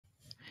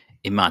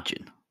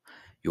Imagine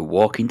you're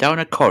walking down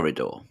a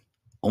corridor,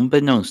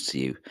 unbeknownst to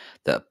you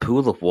that a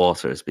pool of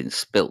water has been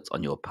spilt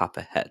on your path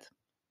ahead.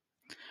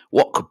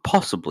 What could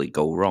possibly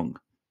go wrong?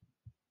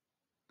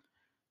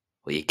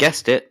 Well, you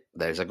guessed it,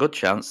 there's a good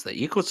chance that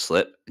you could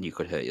slip and you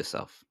could hurt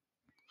yourself.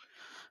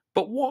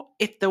 But what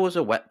if there was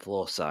a wet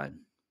floor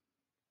sign?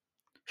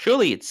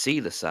 Surely you'd see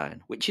the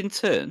sign, which in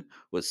turn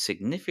would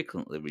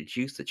significantly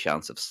reduce the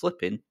chance of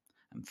slipping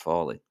and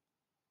falling.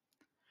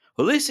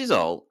 Well, this is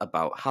all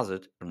about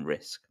hazard and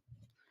risk.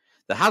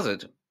 The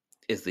hazard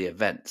is the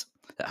event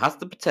that has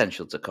the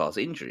potential to cause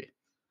injury,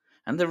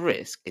 and the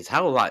risk is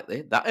how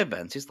likely that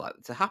event is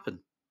likely to happen.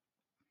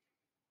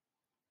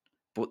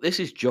 But this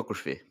is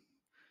geography,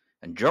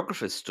 and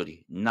geographers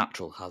study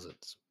natural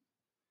hazards.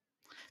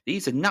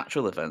 These are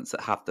natural events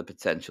that have the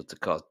potential to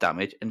cause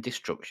damage and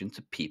destruction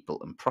to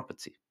people and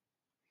property.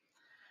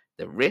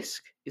 The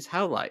risk is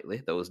how likely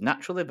those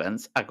natural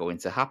events are going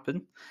to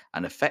happen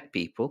and affect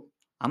people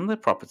and their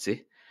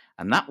property,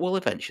 and that will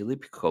eventually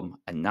become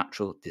a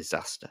natural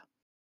disaster.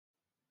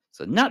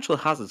 So, natural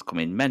hazards come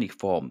in many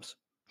forms,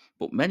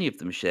 but many of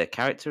them share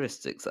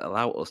characteristics that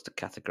allow us to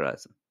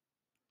categorize them.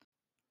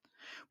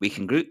 We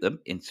can group them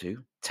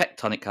into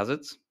tectonic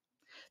hazards.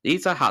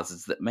 These are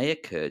hazards that may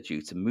occur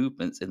due to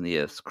movements in the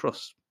Earth's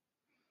crust.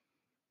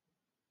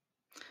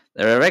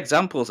 There are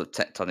examples of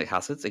tectonic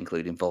hazards,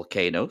 including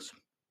volcanoes,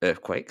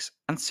 earthquakes,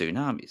 and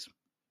tsunamis.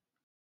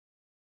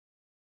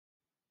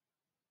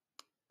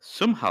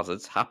 Some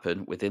hazards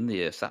happen within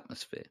the Earth's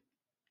atmosphere.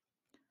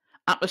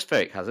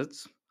 Atmospheric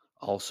hazards,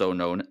 also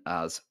known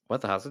as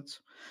weather hazards,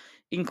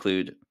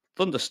 include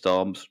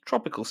thunderstorms,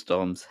 tropical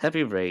storms,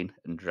 heavy rain,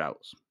 and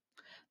droughts.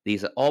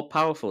 These are all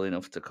powerful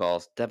enough to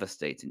cause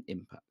devastating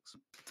impacts.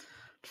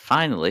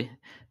 Finally,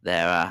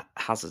 there are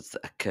hazards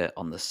that occur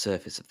on the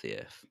surface of the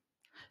Earth.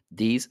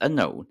 These are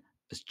known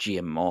as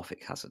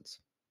geomorphic hazards.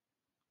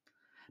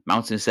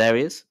 Mountainous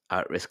areas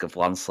are at risk of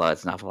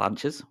landslides and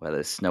avalanches where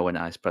there's snow and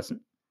ice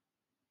present,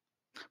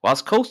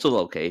 whilst coastal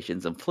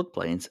locations and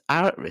floodplains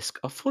are at risk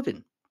of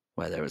flooding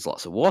where there is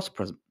lots of water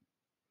present.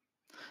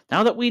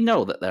 Now that we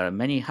know that there are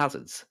many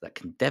hazards that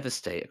can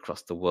devastate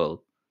across the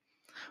world,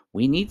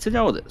 we need to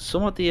know that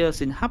some of the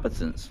Earth's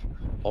inhabitants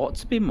ought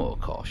to be more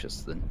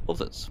cautious than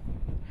others,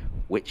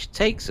 which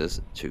takes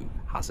us to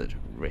hazard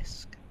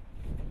risk.